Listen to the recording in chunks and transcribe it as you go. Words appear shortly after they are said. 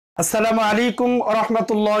আসসালামু আলাইকুম ওয়া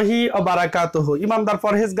রাহমাতুল্লাহি ওয়া বারাকাতুহু। ইমানদার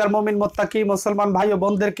পরহেজগার মুমিন মুত্তাকি মুসলমান ভাই ও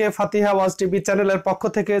বোনদেরকে ফাতিহা ওয়াজ টিভি চ্যানেলের পক্ষ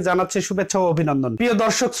থেকে জানাচ্ছি শুভেচ্ছা ও অভিনন্দন। প্রিয়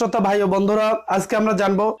দর্শক শ্রোতা ভাই ও বন্ধুরা, আজকে আমরা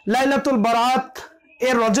জানবো লাইলাতুল বারাত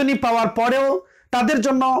এর রজনী পাওয়ার পরেও তাদের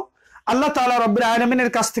জন্য আল্লাহ তাআলা রব্বুল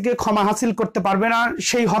আলামিনের কাছ থেকে ক্ষমা হাসিল করতে পারবে না,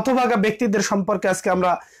 সেই হতভাগা ব্যক্তিদের সম্পর্কে আজকে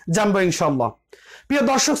আমরা জানবো ইনশাআল্লাহ। প্রিয়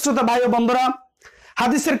দর্শক শ্রোতা ভাই ও বন্ধুরা,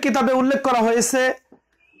 হাদিসের কিতাবে উল্লেখ করা হয়েছে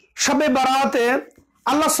শবে বারাতে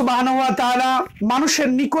আল্লাহ সুবহানাহু ওয়া তাআলা মানুষের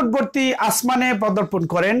নিকটবর্তী আসমানে পদার্পণ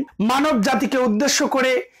করেন। মানব জাতিকে উদ্দেশ্য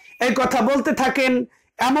করে এই কথা বলতে থাকেন,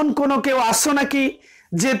 এমন কোনো কেউ আসো নাকি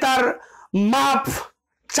যে তার মাফ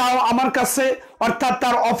চাও আমার কাছে, অর্থাৎ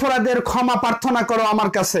তার অপরাধের ক্ষমা প্রার্থনা করো আমার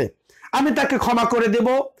কাছে, আমি তাকে ক্ষমা করে দেব।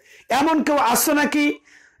 এমন কেউ আসো নাকি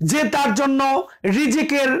যে তার জন্য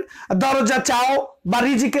রিজিকের দরজা চাও বা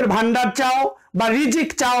রিজিকের ভান্ডার চাও বা রিজিক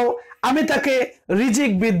চাও, আমি তাকে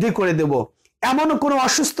রিজিক বৃদ্ধি করে দেব। এমন কোনো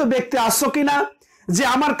অসুস্থ ব্যক্তি আসো কিনা যে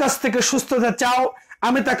আমার কাছ থেকে সুস্থতা চাও,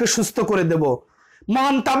 আমি তাকে সুস্থ করে দেব।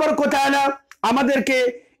 মহান তাবারক ওয়া তাআলা আমাদেরকে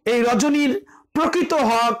এই রজনীর প্রকৃত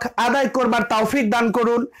হক আদায় করবার তৌফিক দান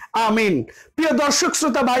করুন, আমিন। প্রিয় দর্শক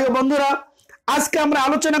শ্রোতা ভাই ও বন্ধুরা, আজকে আমরা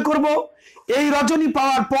আলোচনা করব এই রজনী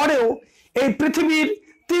পাওয়ার পরেও এই পৃথিবীর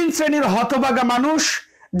 3 শ্রেণীর হতভাগা মানুষ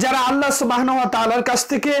যারা আল্লাহ সুবহানাহু ওয়া তাআলার কাছ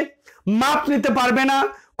থেকে মাপ নিতে পারবে না,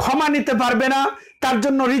 ক্ষমা নিতে পারবে না, তার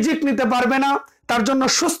জন্য রিজিক নিতে পারবে না, তার জন্য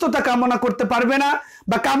সুস্থতা কামনা করতে পারবে না,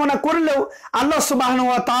 বা কামনা করলেও আল্লাহ সুবহানাহু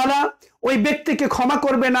ওয়া তাআলা ওই ব্যক্তিকে ক্ষমা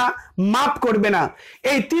করবে না, মাফ করবে না।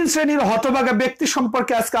 এই 3 শ্রেণীর হতভাগা ব্যক্তি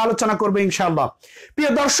সম্পর্কে আজকে আলোচনা করবে ইনশাআল্লাহ।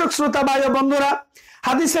 প্রিয় দর্শক শ্রোতা ভাই ও বন্ধুরা,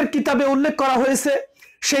 হাদিসের কিতাবে উল্লেখ করা হয়েছে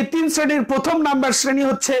সেই 3 শ্রেণীর প্রথম নাম্বার শ্রেণী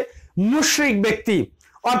হচ্ছে মুশরিক ব্যক্তি,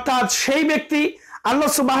 অর্থাৎ সেই ব্যক্তি আল্লাহ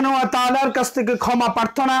সুবহানাহু ওয়া তাআলার কাছ থেকে ক্ষমা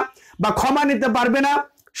প্রার্থনা বা ক্ষমা নিতে পারবে না,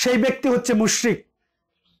 সেই ব্যক্তি হচ্ছে মুশরিক।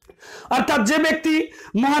 অর্থাৎ যে ব্যক্তি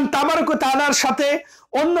মহান তাবারক ওয়া তাআলার সাথে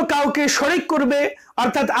অন্য কাউকে শরীক করবে,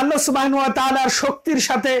 অর্থাৎ আল্লাহ সুবহানাহু ওয়া তাআলার শক্তির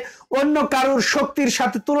সাথে অন্য কারোর শক্তির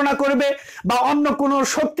সাথে তুলনা করবে, বা অন্য কোনো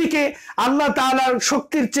শক্তিকে আল্লাহ তাআলার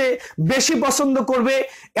শক্তির চেয়ে বেশি পছন্দ করবে,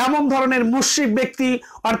 এমন ধরনের মুশরিক ব্যক্তি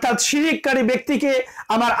অর্থাৎ শিরিককারী ব্যক্তিকে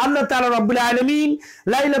আমার আল্লাহ তাআলা রব্বুল আলামিন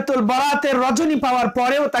লাইলাতুল বারাতের রজনী পাওয়ার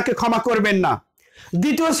পরেও তাকে ক্ষমা করবেন না।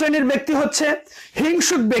 দ্বিতীয় শ্রেণীর ব্যক্তি হচ্ছে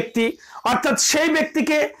হিংসুক ব্যক্তি, অর্থাৎ সেই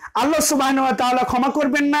ব্যক্তিকে আল্লাহ সুবহানাহু ওয়া তাআলা ক্ষমা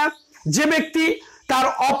করবেন না যে ব্যক্তি তার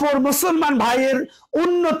অপর মুসলমান ভাইয়ের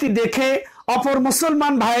উন্নতি দেখে, অপর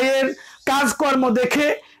মুসলমান ভাইয়ের কাজকর্ম দেখে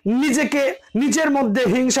নিজের মধ্যে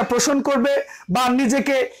হিংসা পোষণ করবে বা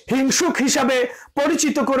নিজেকে হিংসুক হিসাবে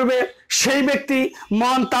পরিচিত করবে, সেই ব্যক্তি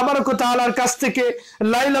মহান তাবারক ওয়া তাআলার কাছ থেকে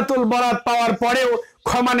লাইলাতুল বারাত পাওয়ার পরেও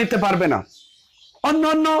ক্ষমা নিতে পারবে না।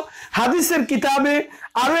 অন্যান্য হাদিসের কিতাবে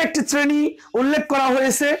আরো একটি শ্রেণী উল্লেখ করা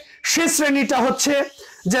হয়েছে, সে শ্রেণীটা হচ্ছে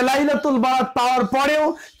যে লাইলাতুল বারাত পাওয়ার পরেও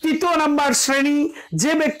 3 নাম্বার শ্রেণী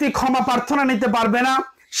যে ব্যক্তি ক্ষমা প্রার্থনা নিতে পারবে না,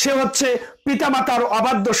 সে হচ্ছে পিতামাতার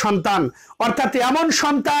অবাধ্য সন্তান। অর্থাৎ এমন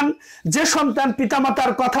সন্তান যে সন্তান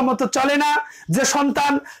পিতামাতার কথা মতো চলে না, যে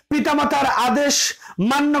সন্তান পিতামাতার আদেশ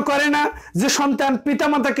মান্য করে না, যে সন্তান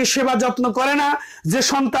পিতামাতাকে সেবা যত্ন করে না, যে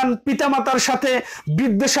সন্তান পিতামাতার সাথে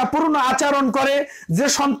বিদ্বেষাপূর্ণ আচরণ করে, যে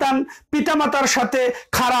সন্তান পিতামাতার সাথে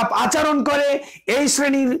খারাপ আচরণ করে, এই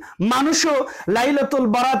শ্রেণীর মানুষও লাইলাতুল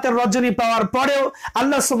বারাতের রজনী পাওয়ার পরেও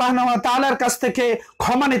আল্লাহ সুবহানাহু ওয়া তাআলার কাছ থেকে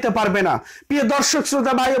ক্ষমা নিতে পারবে না। প্রিয় দর্শক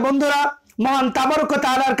শ্রোতা ভাই ও বন্ধুরা, মহান তাবারক ওয়া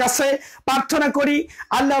তাআলার কাছে প্রার্থনা করি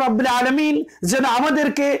আল্লাহ রাব্বুল আলামিন যেন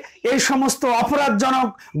আমাদেরকে এই সমস্ত অপরাধজনক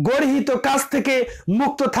গর্হিত কাজ থেকে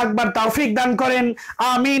মুক্ত থাকবার তৌফিক দান করেন,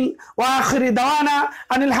 আমিন। ওয়া আখিরি দাওয়ানা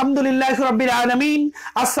আনিল হামদুলিল্লাহি রাব্বিল আলামিন।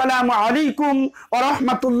 আসসালামু আলাইকুম ওয়া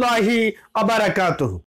রাহমাতুল্লাহি ওয়া বারাকাতুহু।